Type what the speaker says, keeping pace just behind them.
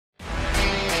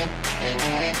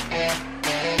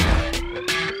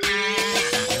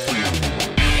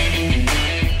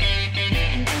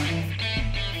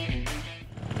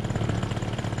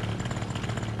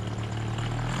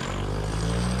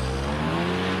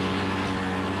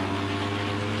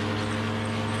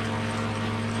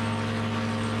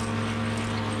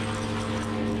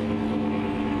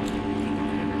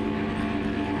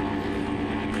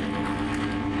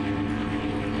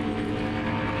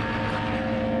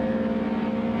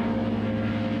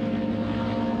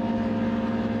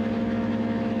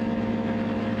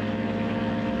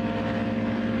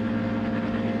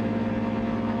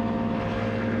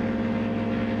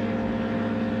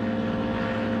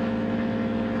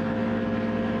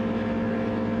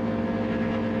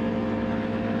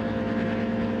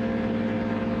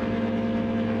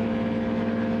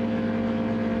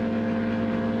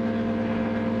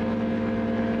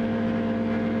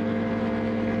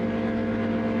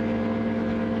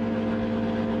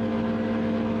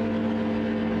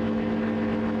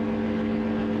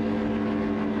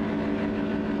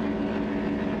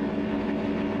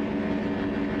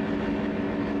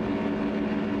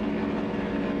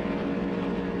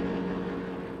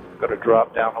going to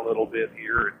drop down a little bit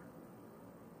here.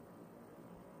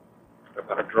 And I'm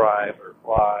going to drive or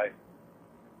fly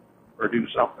or do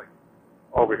something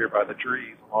over here by the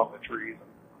trees, along the trees.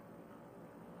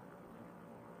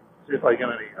 See if I get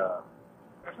any,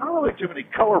 there's not really too many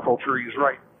colorful trees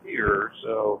right here,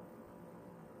 so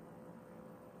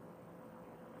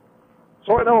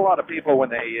I know a lot of people when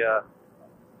they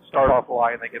start off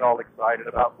flying, they get all excited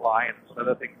about flying and some of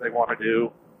the things they want to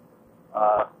do.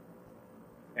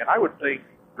 And I would think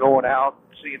going out,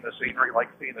 seeing the scenery, like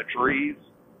seeing the trees,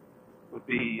 would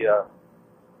be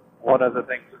one of the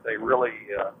things that they really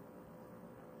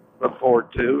look forward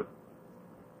to.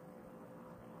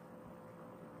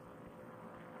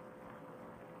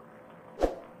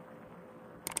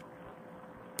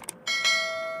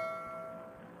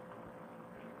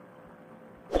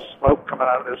 Smoke coming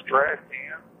out of this trash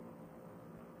can.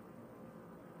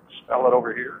 Smell it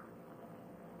over here.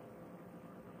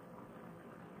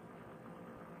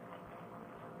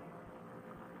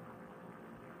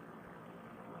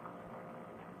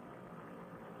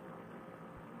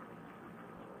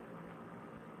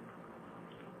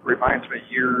 Reminds me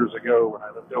years ago when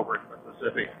I lived over in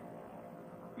Mississippi,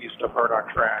 we used to burn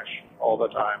our trash all the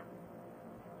time.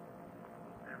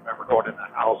 I remember going in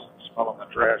the house and smelling the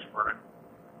trash burning.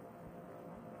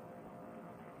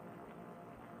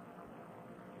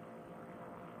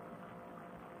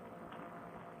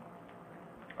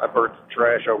 I burned some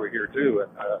trash over here too,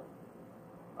 and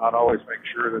I'd always make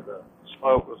sure that the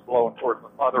smoke was blowing towards my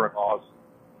mother-in-law's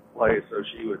place, so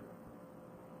she would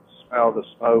smell the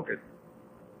smoke and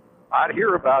I'd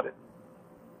hear about it.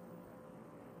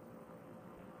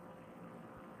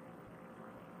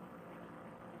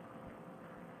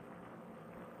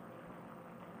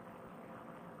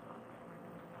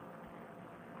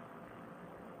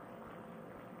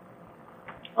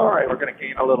 All right, we're going to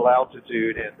gain a little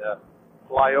altitude and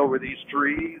fly over these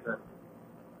trees and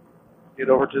get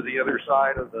over to the other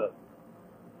side of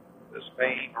this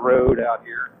main road out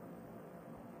here.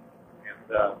 And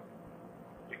to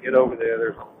get over there,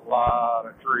 there's a lot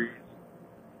of trees.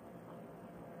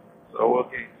 So we'll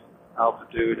gain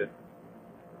altitude and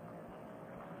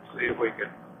see if we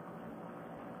can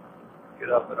get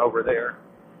up and over there.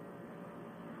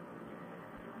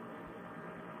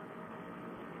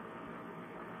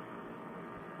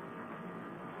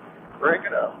 Bring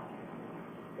it up.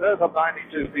 It says I'm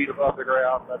 92 feet above the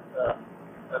ground, but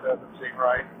that doesn't seem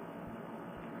right.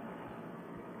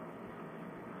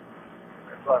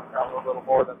 So I've got a little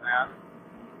more than that.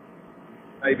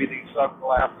 Maybe these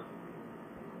sunglasses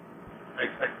make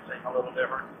things seem a little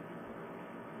different.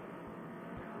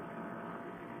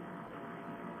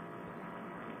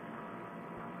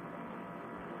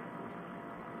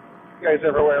 You guys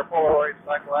ever wear Polaroid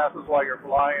sunglasses while you're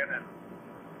flying, and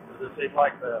does it seem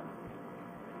like the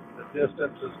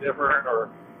distance is different, or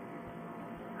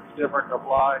it's different to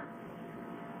fly?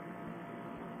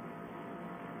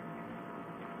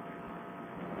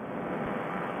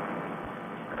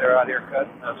 They're out here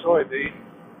cutting a soybean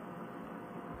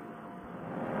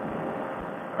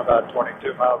about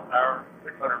 22 miles an hour,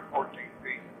 614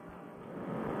 feet.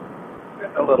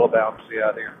 Getting a little bouncy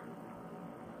out here.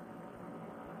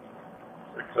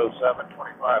 607,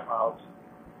 25 miles,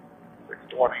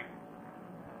 620.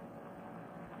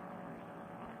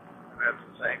 And that's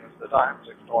the same as the time,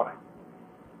 620.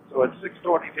 So it's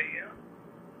 6:20 p.m.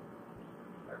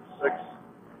 That's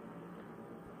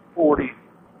 6:40 in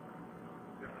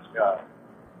the sky.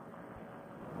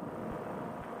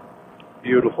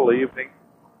 Beautiful evening.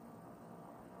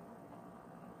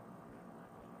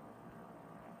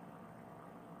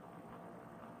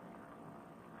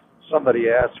 Somebody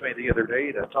asked me the other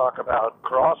day to talk about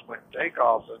crosswind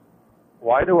takeoffs, and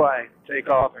why do I take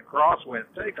off in crosswind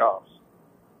takeoffs?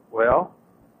 Well,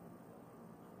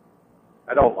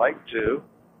 I don't like to.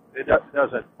 It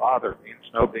doesn't bother me.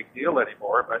 It's no big deal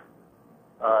anymore, but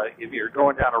if you're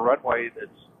going down a runway that's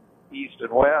east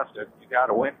and west and you got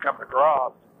a wind coming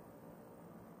across,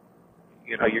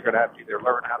 you know, you're going to have to either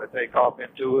learn how to take off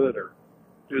into it or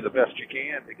do the best you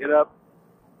can to get up.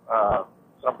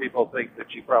 Some people think that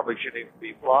you probably shouldn't even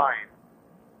be flying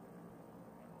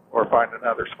or find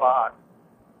another spot.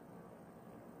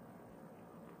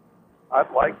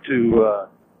 I'd like to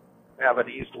have an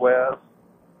east-west,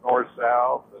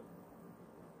 north-south,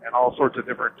 and all sorts of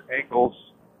different angles,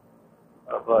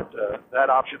 but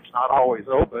that option's not always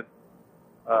open.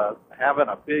 Having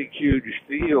a big, huge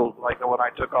field like the one I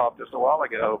took off just a while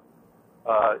ago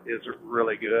is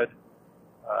really good.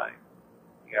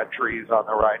 You got trees on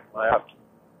the right and left,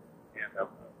 and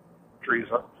trees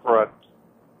up front,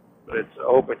 but it's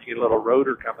open. You get a little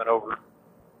rotor coming over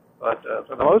But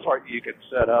for the most part, you can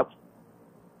set up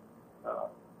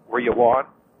where you want.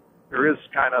 There is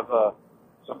kind of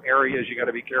some areas you got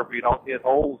to be careful you don't hit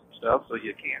holes and stuff, so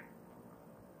you can't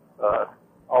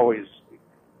always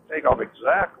take off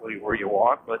exactly where you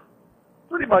want, but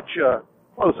pretty much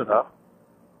close enough.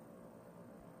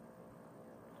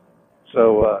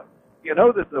 So you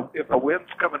know that if the wind's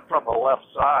coming from the left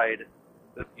side,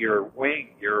 that your wing,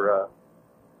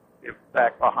 if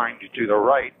back behind you to the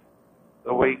right,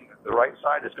 the wing, the right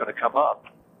side is going to come up,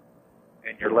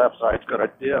 and your left side's going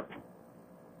to dip.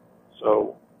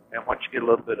 So, and once you get a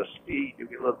little bit of speed, you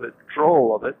get a little bit of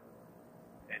control of it,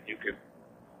 and you can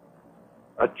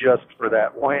adjust for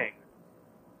that wing.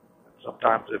 And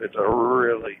sometimes if it's a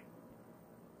really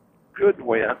good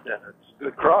wind and it's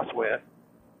good crosswind,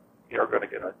 you're going to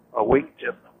get a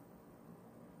wingtip.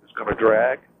 It's going to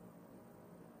drag.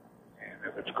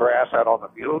 And if it's grass out on the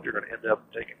field, you're going to end up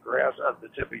taking grass out of the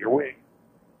tip of your wing.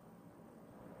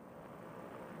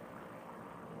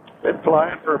 Been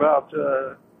flying for about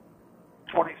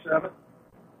 27,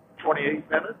 28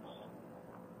 minutes.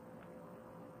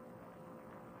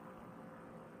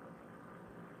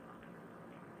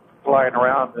 Flying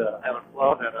around, haven't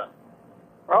flown in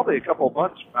probably a couple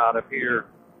months from out of here.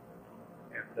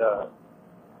 And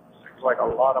seems like a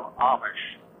lot of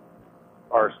Amish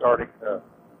are starting to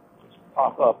just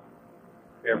pop up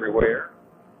everywhere.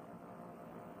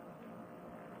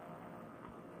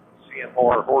 Seeing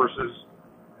more horses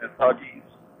and buggies,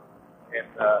 and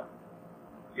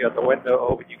you have the window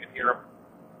open, you can hear them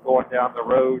going down the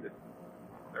road, and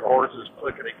their horses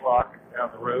clickety-clocking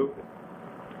down the road at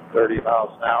 30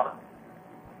 miles an hour.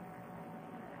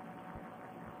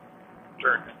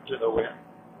 Turned into the wind,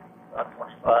 about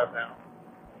 25 now.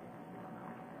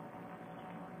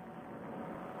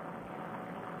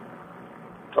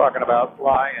 Talking about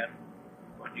flying,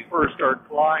 when you first start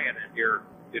flying and you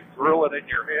drill it in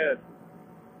your head,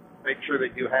 make sure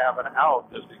that you have an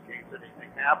out just in case anything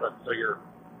happens. So you're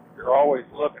always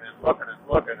looking and looking and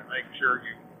looking and make sure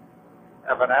you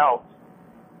have an out.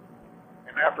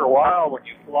 And after a while, when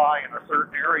you fly in a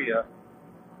certain area,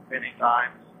 many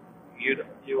times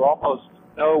you almost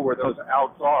know where those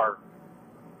outs are.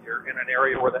 You're in an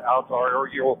area where the outs are, or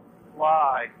you'll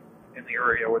fly in the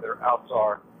area where their outs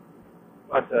are.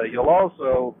 But you'll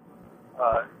also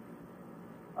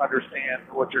understand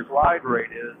what your glide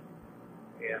rate is,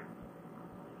 and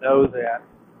know that,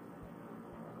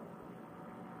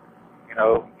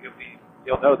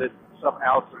 you'll know that some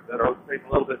outs that are maybe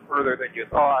a little bit further than you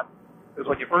thought, because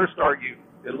when you first start, you're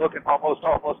looking almost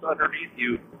underneath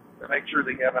you to make sure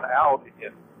that you have an out, and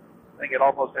you think it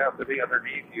almost has to be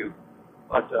underneath you.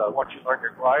 But once you learn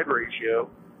your glide ratio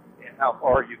and how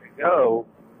far you can go,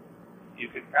 you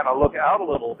can kind of look out a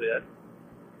little bit.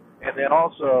 And then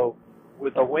also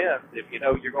with the wind, if you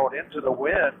know you're going into the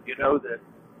wind, you know that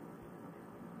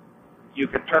you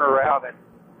can turn around and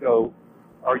go,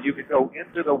 or you can go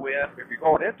into the wind. If you're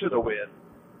going into the wind,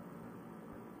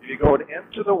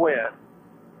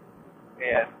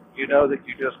 and you know that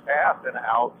you just passed an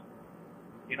out,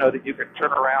 you know that you can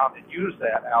turn around and use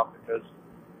that out because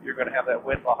you're going to have that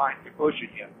wind behind you pushing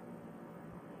you.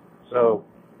 So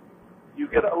you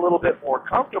get a little bit more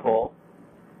comfortable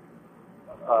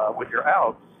with your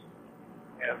outs,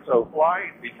 and so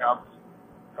flying becomes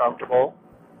comfortable.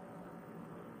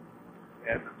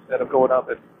 And instead of going up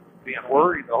and being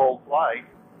worried the whole flight,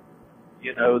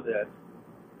 you know that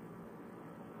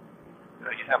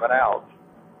you have an out.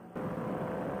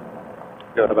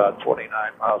 Going about 29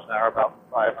 miles an hour, about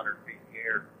 500 feet in the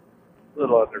air, a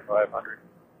little under 500.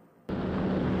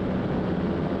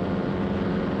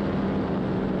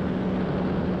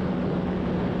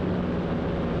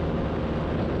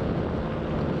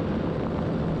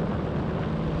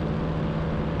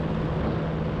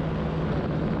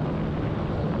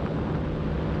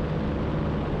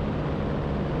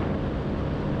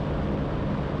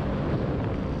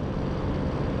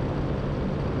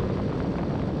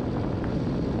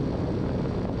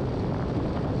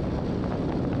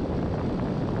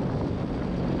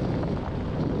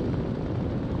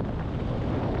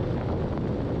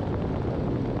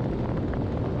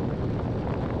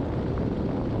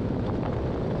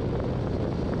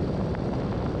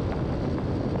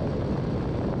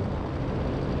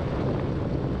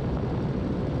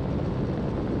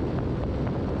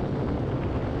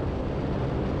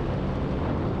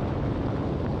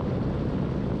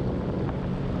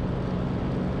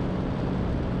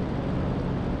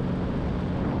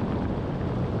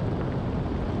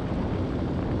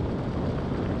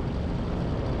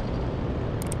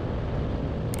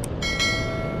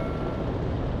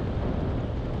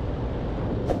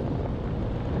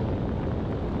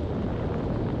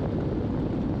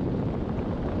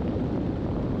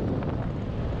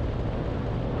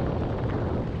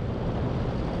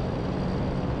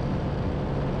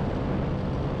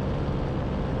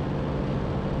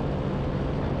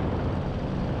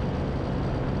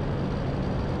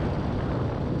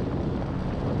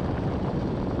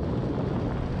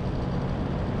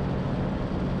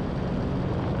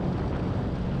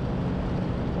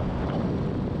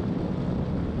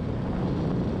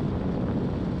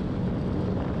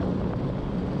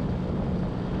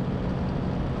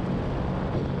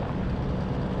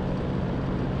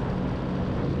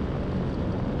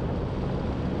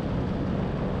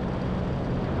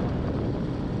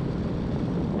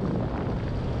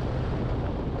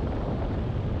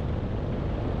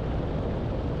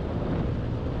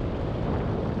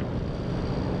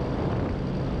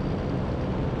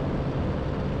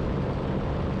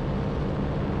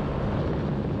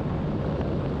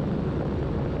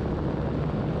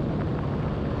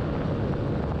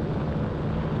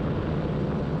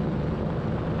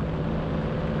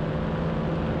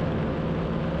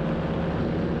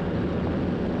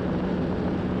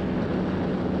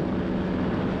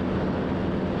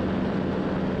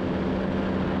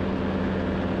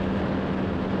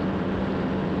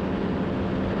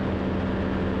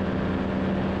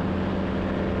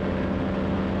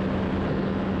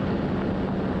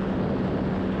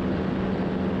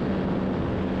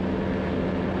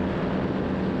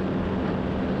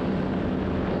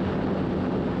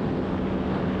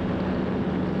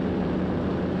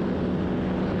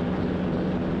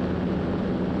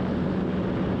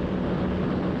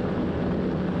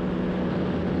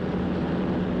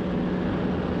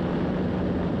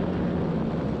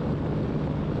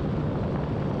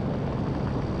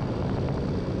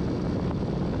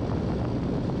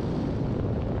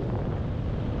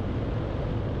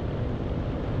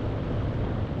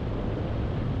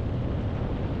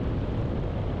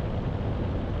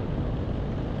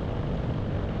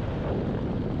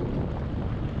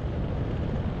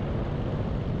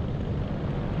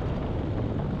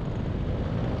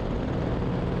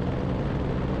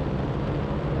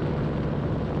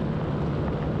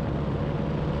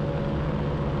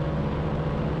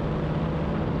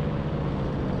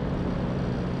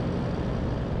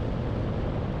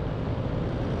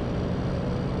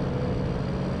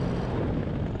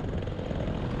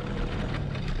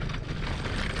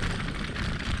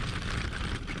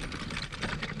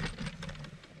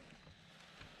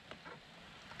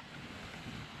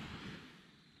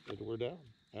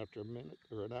 after a minute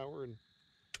or an hour and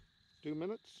 2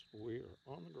 minutes, we are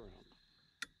on the ground.